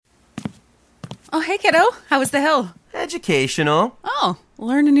Oh, hey, kiddo. How was the hill? Educational. Oh,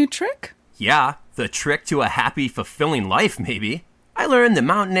 learned a new trick? Yeah, the trick to a happy, fulfilling life, maybe. I learned that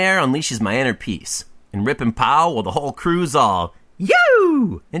mountain air unleashes my inner peace. And rip and pow, well, the whole crew's all,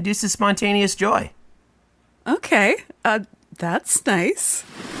 yoo! Induces spontaneous joy. Okay, that's nice.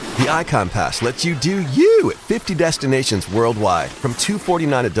 The Icon Pass lets you do you at 50 destinations worldwide from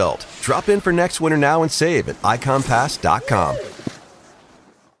 $249 adult. Drop in for next winter now and save at iconpass.com.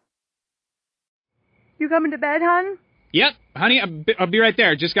 You coming to bed, hon? Yep, honey, I'll be right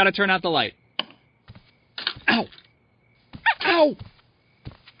there. Just gotta turn out the light. Ow! Ow!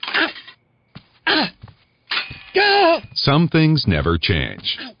 Ow! Ah! Ah! Some things never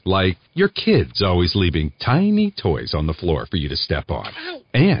change. Like your kids always leaving tiny toys on the floor for you to step on.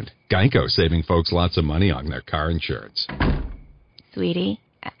 And Geico saving folks lots of money on their car insurance. Sweetie,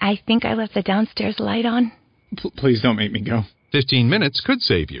 I think I left the downstairs light on. Please don't make me go. 15 minutes could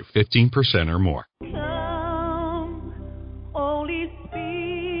save you 15% or more. Come, Holy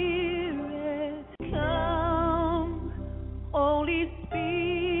Spirit, come, Holy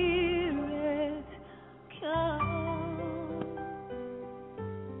Spirit, come.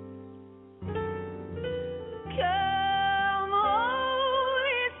 Come,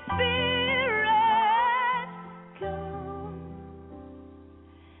 Holy Spirit, come,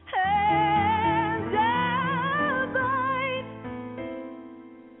 and abide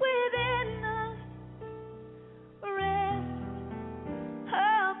within us, rest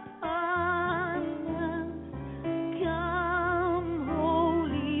upon us. Come,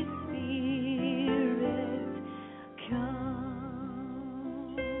 Holy Spirit,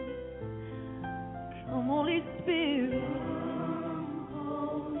 come. Come, Holy Spirit.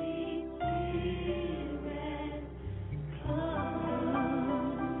 Come,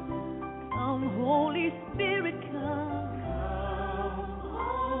 Holy Spirit, come. Come,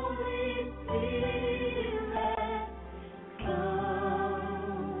 Holy Spirit,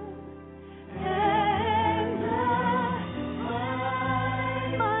 come. And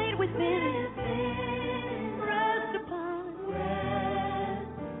abide within us, rest upon.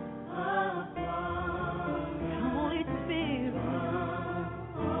 Come, Holy Spirit.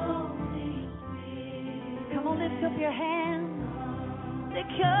 Come on, lift up your hands. Say,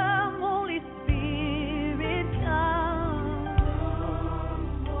 come, Holy Spirit, come.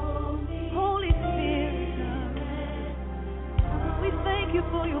 Holy Spirit, come. We thank you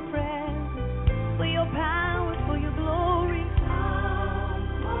for your presence, for your power, for your glory.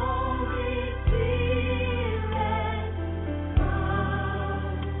 Holy Spirit,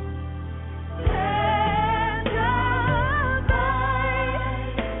 come. And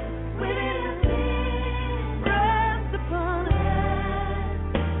abide within us, rest upon us.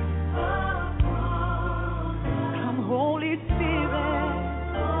 Come, Holy Spirit.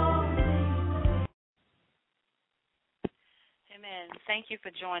 Amen. Thank you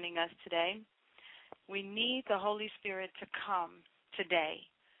for joining us today. We need the Holy Spirit to come today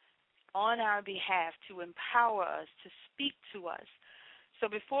on our behalf to empower us, to speak to us. So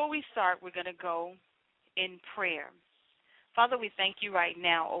before we start, we're going to go in prayer. Father, we thank you right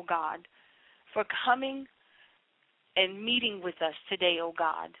now, oh God, for coming and meeting with us today, oh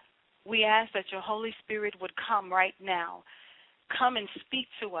God. We ask that your Holy Spirit would come right now. Come and speak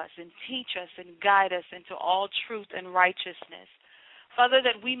to us and teach us and guide us into all truth and righteousness. Father,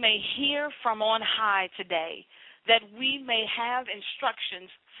 that we may hear from on high today, that we may have instructions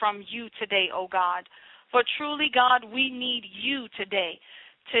from you today, oh God. For truly, God, we need you today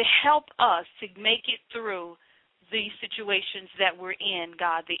to help us to make it through these situations that we're in,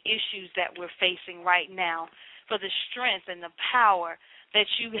 God, the issues that we're facing right now, for the strength and the power that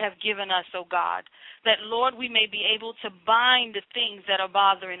you have given us, oh God, that, Lord, we may be able to bind the things that are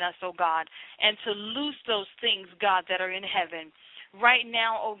bothering us, oh God, and to loose those things, God, that are in heaven. Right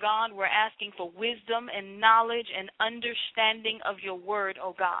now, oh God, we're asking for wisdom and knowledge and understanding of your word,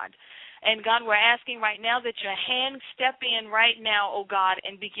 oh God. And, God, we're asking right now that your hand step in right now, oh God,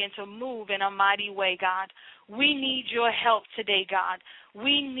 and begin to move in a mighty way, God. We need your help today, God.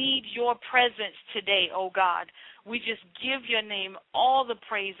 We need your presence today, oh God. We just give your name all the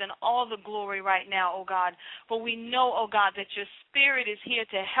praise and all the glory right now, oh God. For we know, oh God, that your spirit is here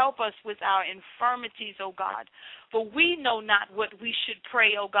to help us with our infirmities, oh God. For we know not what we should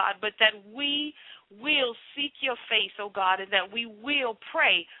pray, oh God, but that we will seek your face, oh God, and that we will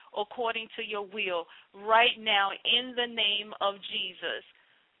pray according to your will right now in the name of Jesus.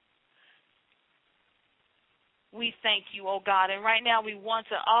 We thank you, oh God. And right now we want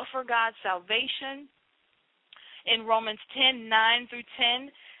to offer God salvation. In Romans 10:9 through 10,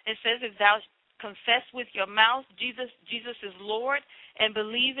 it says, if thou confess with your mouth Jesus is Lord, and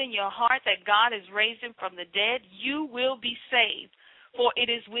believe in your heart that God has raised him from the dead, you will be saved. For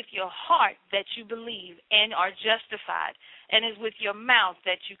it is with your heart that you believe and are justified, and is with your mouth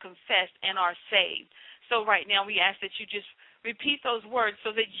that you confess and are saved. So right now we ask that you just repeat those words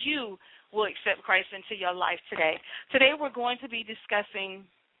so that you will accept Christ into your life today. Today we're going to be discussing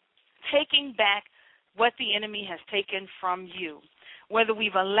taking back what the enemy has taken from you, whether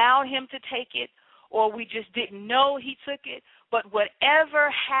we've allowed him to take it or we just didn't know he took it. But whatever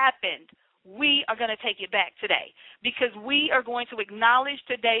happened, we are going to take it back today, because we are going to acknowledge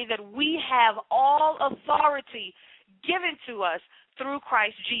today that we have all authority given to us through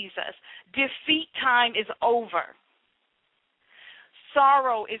Christ Jesus. Defeat time is over.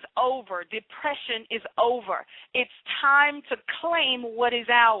 Sorrow is over. Depression is over. It's time to claim what is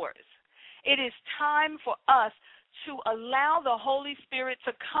ours. It is time for us to allow the Holy Spirit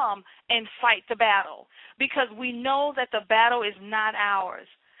to come and fight the battle, because we know that the battle is not ours,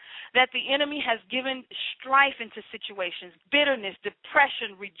 that the enemy has given strife into situations, bitterness,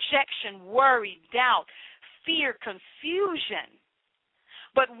 depression, rejection, worry, doubt, fear, confusion.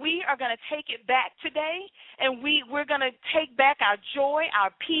 But we are going to take it back today, and we're going to take back our joy,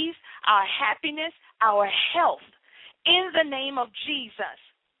 our peace, our happiness, our health in the name of Jesus.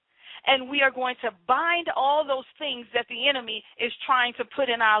 And we are going to bind all those things that the enemy is trying to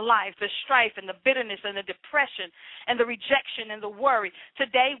put in our life, the strife and the bitterness and the depression and the rejection and the worry.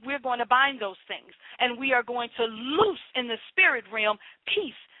 Today we're going to bind those things, and we are going to loose in the spirit realm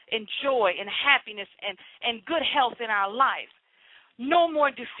peace and joy and happiness and good health in our lives. No more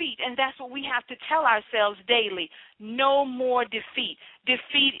defeat, and that's what we have to tell ourselves daily. No more defeat.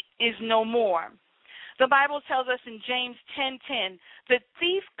 Defeat is no more. The Bible tells us in James 10:10, the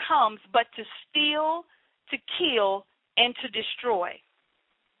thief comes but to steal, to kill, and to destroy.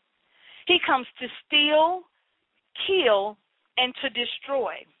 He comes to steal, kill, and to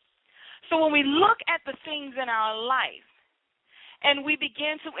destroy. So when we look at the things in our life and we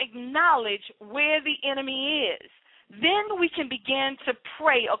begin to acknowledge where the enemy is, then we can begin to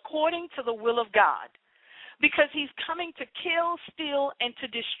pray according to the will of God, because he's coming to kill, steal, and to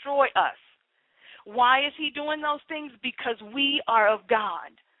destroy us. Why is he doing those things? Because we are of God.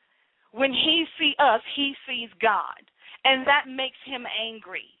 When he sees us, he sees God, and that makes him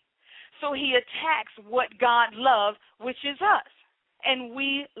angry. So he attacks what God loves, which is us, and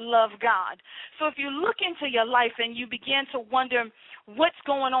we love God. So if you look into your life and you begin to wonder what's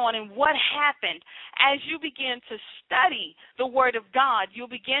going on and what happened, as you begin to study the Word of God, you'll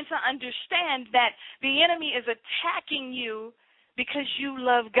begin to understand that the enemy is attacking you because you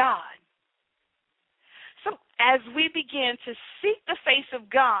love God. So as we begin to seek the face of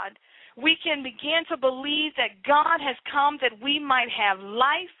God, we can begin to believe that God has come that we might have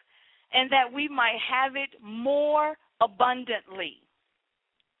life and that we might have it more abundantly.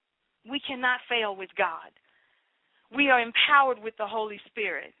 We cannot fail with God. We are empowered with the Holy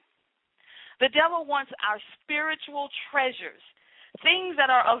Spirit. The devil wants our spiritual treasures, things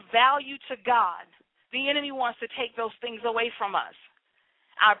that are of value to God. The enemy wants to take those things away from us.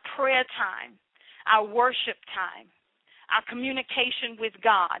 Our prayer time, our worship time, our communication with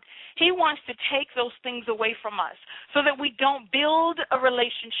God. He wants to take those things away from us so that we don't build a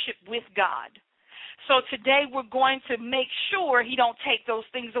relationship with God. So today we're going to make sure he don't take those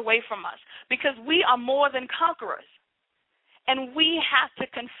things away from us, because we are more than conquerors. And we have to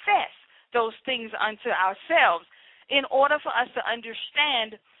confess those things unto ourselves in order for us to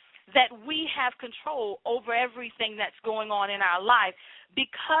understand that we have control over everything that's going on in our life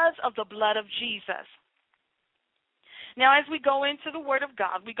because of the blood of Jesus. Now, as we go into the Word of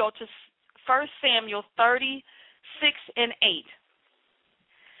God, we go to 1 Samuel 36 and 8.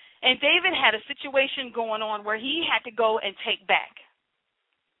 And David had a situation going on where he had to go and take back.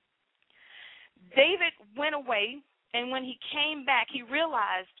 David went away, and when he came back, he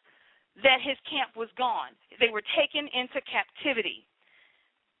realized that his camp was gone. They were taken into captivity.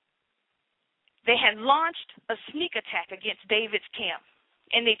 They had launched a sneak attack against David's camp,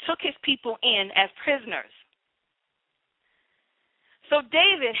 and they took his people in as prisoners. So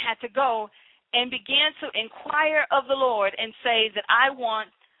David had to go and began to inquire of the Lord and say that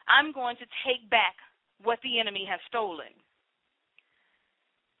I'm going to take back what the enemy has stolen.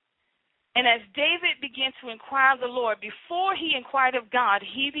 And as David began to inquire of the Lord, before he inquired of God,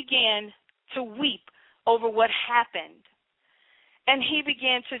 he began to weep over what happened. And he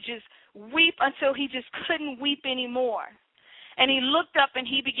began to just weep until he just couldn't weep anymore. And he looked up and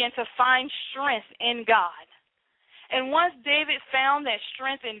he began to find strength in God. And once David found that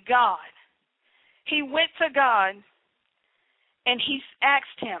strength in God, he went to God and he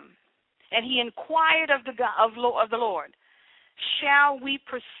asked him, and he inquired of the Lord, shall we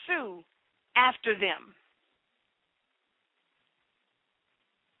pursue after them?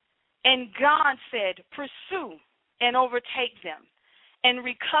 And God said, pursue and overtake them and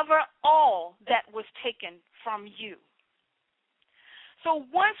recover all that was taken from you. So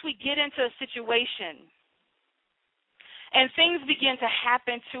once we get into a situation and things begin to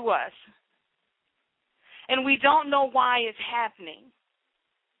happen to us and we don't know why it's happening,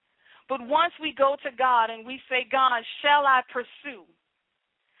 but once we go to God and we say, God, shall I pursue?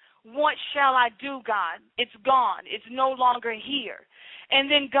 What shall I do, God? It's gone. It's no longer here. And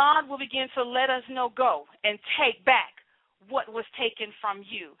then God will begin to let us know, go and take back what was taken from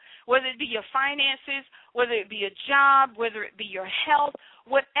you, whether it be your finances, whether it be a job, whether it be your health,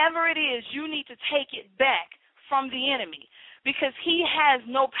 whatever it is, you need to take it back from the enemy because he has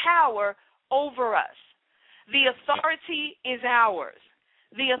no power over us. The authority is ours.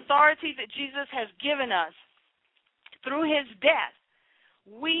 The authority that Jesus has given us through his death,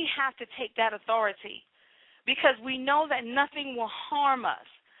 we have to take that authority because we know that nothing will harm us.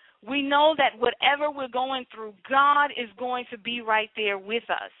 We know that whatever we're going through, God is going to be right there with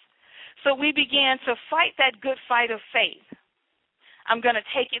us. So we began to fight that good fight of faith. I'm going to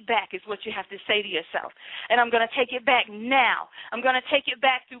take it back is what you have to say to yourself. And I'm going to take it back now. I'm going to take it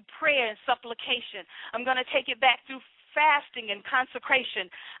back through prayer and supplication. I'm going to take it back through fasting and consecration.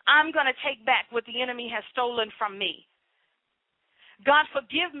 I'm going to take back what the enemy has stolen from me. God,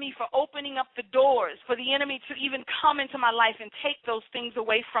 forgive me for opening up the doors for the enemy to even come into my life and take those things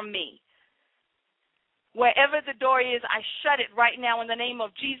away from me. Wherever the door is, I shut it right now in the name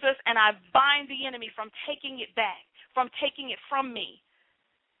of Jesus, and I bind the enemy from taking it back, from taking it from me.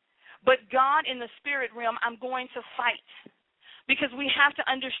 But God, in the spirit realm, I'm going to fight because we have to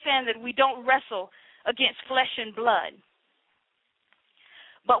understand that we don't wrestle against flesh and blood,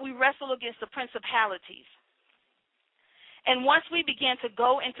 but we wrestle against the principalities. And once we begin to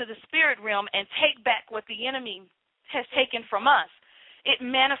go into the spirit realm and take back what the enemy has taken from us, it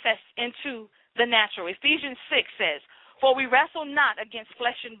manifests into the natural. Ephesians 6 says, for we wrestle not against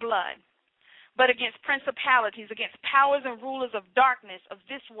flesh and blood, but against principalities, against powers and rulers of darkness of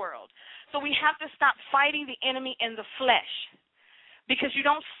this world. So we have to stop fighting the enemy in the flesh because you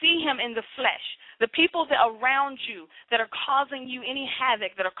don't see him in the flesh. The people that are around you that are causing you any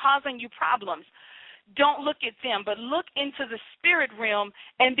havoc, that are causing you problems, don't look at them, but look into the spirit realm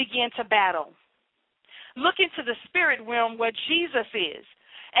and begin to battle. Look into the spirit realm where Jesus is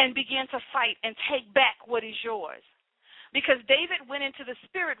and begin to fight and take back what is yours. Because David went into the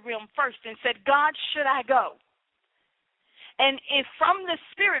spirit realm first and said, God, should I go? And if from the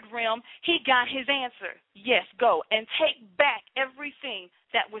spirit realm, he got his answer, yes, go, and take back everything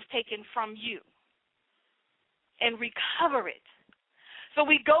that was taken from you and recover it. So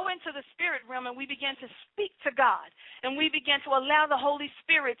we go into the spirit realm and we begin to speak to God, and we begin to allow the Holy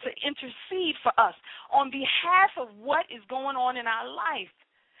Spirit to intercede for us on behalf of what is going on in our life.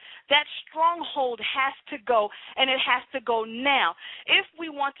 That stronghold has to go, and it has to go now if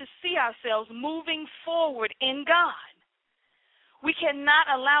we want to see ourselves moving forward in God. We cannot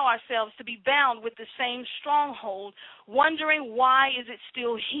allow ourselves to be bound with the same stronghold, wondering why is it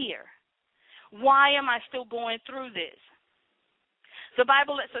still here? Why am I still going through this? The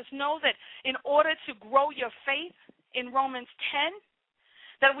Bible lets us know that in order to grow your faith in Romans 10,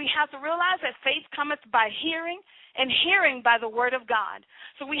 that we have to realize that faith cometh by hearing, and hearing by the word of God.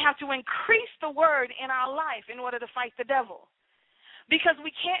 So we have to increase the word in our life in order to fight the devil. Because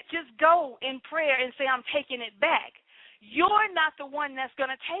we can't just go in prayer and say, I'm taking it back. You're not the one that's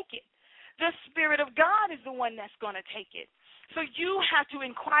going to take it. The Spirit of God is the one that's going to take it. So you have to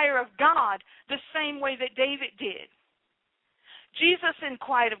inquire of God the same way that David did. Jesus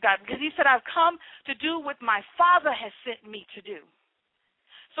inquired of God because he said, I've come to do what my Father has sent me to do.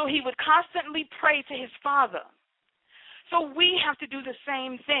 So he would constantly pray to his Father. So we have to do the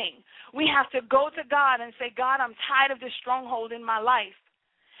same thing. We have to go to God and say, God, I'm tired of this stronghold in my life,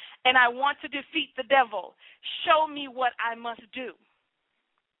 and I want to defeat the devil. Show me what I must do,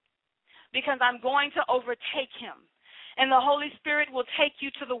 because I'm going to overtake him. And the Holy Spirit will take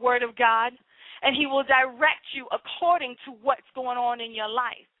you to the Word of God, and he will direct you according to what's going on in your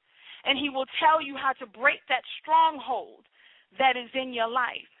life. And he will tell you how to break that stronghold that is in your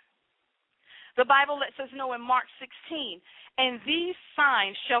life. The Bible lets us know in Mark 16, and these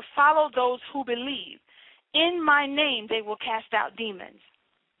signs shall follow those who believe. In my name they will cast out demons.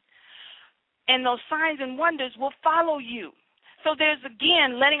 And those signs and wonders will follow you. So there's,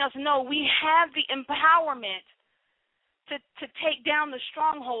 again, letting us know we have the empowerment to take down the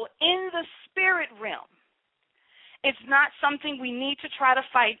stronghold in the spirit realm. It's not something we need to try to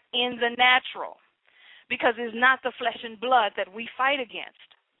fight in the natural, because it's not the flesh and blood that we fight against.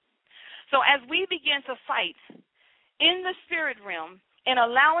 So as we begin to fight in the spirit realm and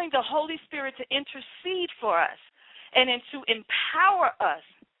allowing the Holy Spirit to intercede for us and to empower us,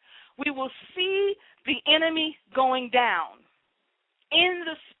 we will see the enemy going down in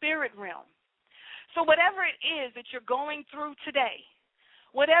the spirit realm. So whatever it is that you're going through today,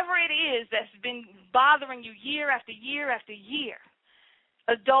 whatever it is that's been bothering you year after year after year,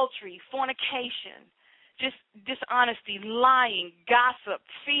 adultery, fornication, just dishonesty, lying, gossip,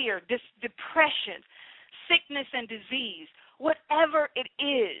 fear, depression, sickness and disease, whatever it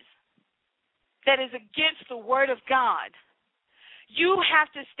is that is against the Word of God, you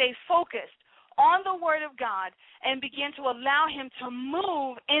have to stay focused on the Word of God and begin to allow Him to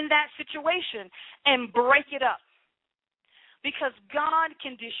move in that situation and break it up. Because God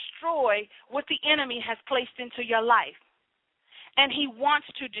can destroy what the enemy has placed into your life, and He wants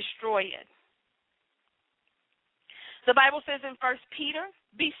to destroy it. The Bible says in 1 Peter,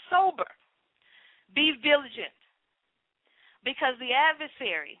 be sober, be vigilant, because the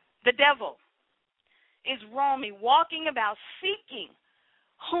adversary, the devil, is roaming, walking about, seeking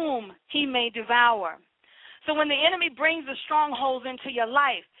whom he may devour. So when the enemy brings the strongholds into your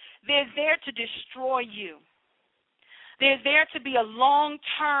life, they're there to destroy you. They're there to be a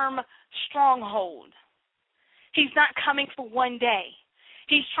long-term stronghold. He's not coming for one day.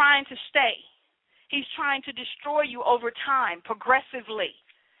 He's trying to stay. He's trying to destroy you over time, progressively.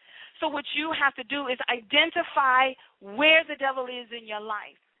 So what you have to do is identify where the devil is in your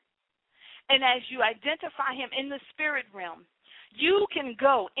life. And as you identify him in the spirit realm, you can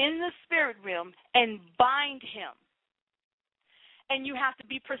go in the spirit realm and bind him. And you have to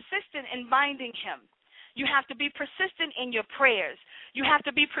be persistent in binding him. You have to be persistent in your prayers. You have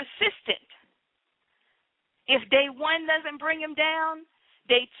to be persistent. If day 1 doesn't bring him down,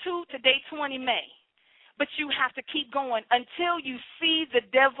 day 2 to day 20 may. But you have to keep going until you see the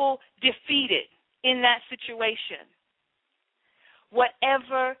devil defeated in that situation.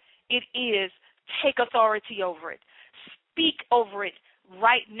 Whatever it is, take authority over it. Speak over it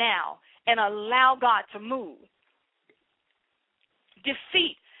right now and allow God to move.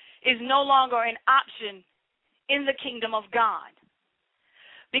 Defeat is no longer an option in the kingdom of God,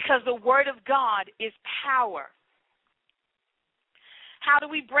 because the Word of God is power. How do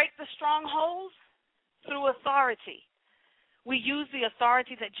we break the strongholds? Through authority. We use the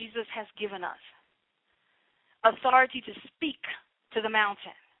authority that Jesus has given us. Authority to speak to the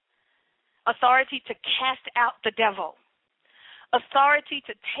mountain. Authority to cast out the devil. Authority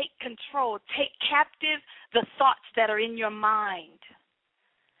to take control, take captive the thoughts that are in your mind.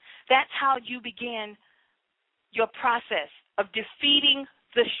 That's how you begin your process of defeating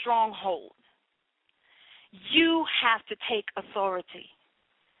the stronghold. You have to take authority.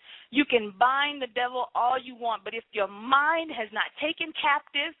 You can bind the devil all you want, but if your mind has not taken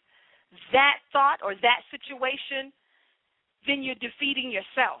captive that thought or that situation, then you're defeating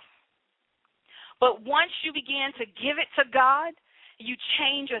yourself. But once you begin to give it to God, you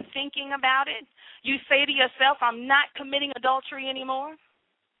change your thinking about it. You say to yourself, I'm not committing adultery anymore.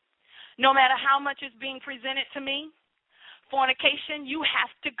 No matter how much is being presented to me, fornication, you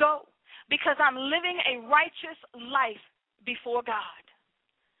have to go, because I'm living a righteous life before God.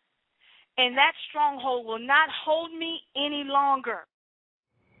 And that stronghold will not hold me any longer.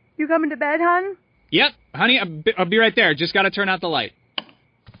 You coming to bed, hon? Yep, honey, I'll be right there. Just got to turn out the light.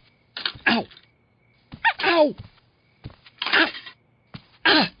 Ow! Ow! Ow!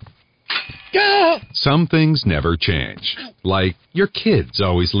 Ah! Go! Some things never change. Like your kids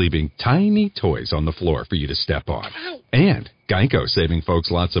always leaving tiny toys on the floor for you to step on. And Geico saving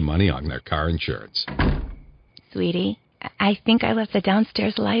folks lots of money on their car insurance. Sweetie, I think I left the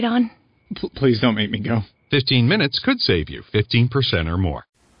downstairs light on. Please don't make me go. 15 minutes could save you 15% or more.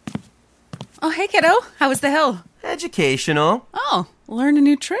 Oh, hey, kiddo. How was the hill? Educational. Oh, learn a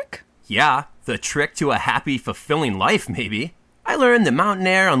new trick? Yeah, the trick to a happy, fulfilling life, maybe. I learned that mountain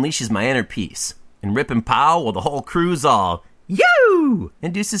air unleashes my inner peace, and Rip and Pow, well, the whole crew's all, yoo!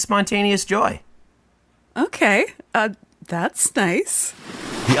 Induces spontaneous joy. Okay, that's nice.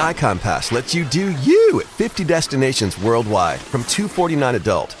 The Icon Pass lets you do you at 50 destinations worldwide from $249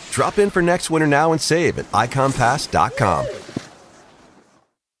 adult. Drop in for next winter now and save at iconpass.com.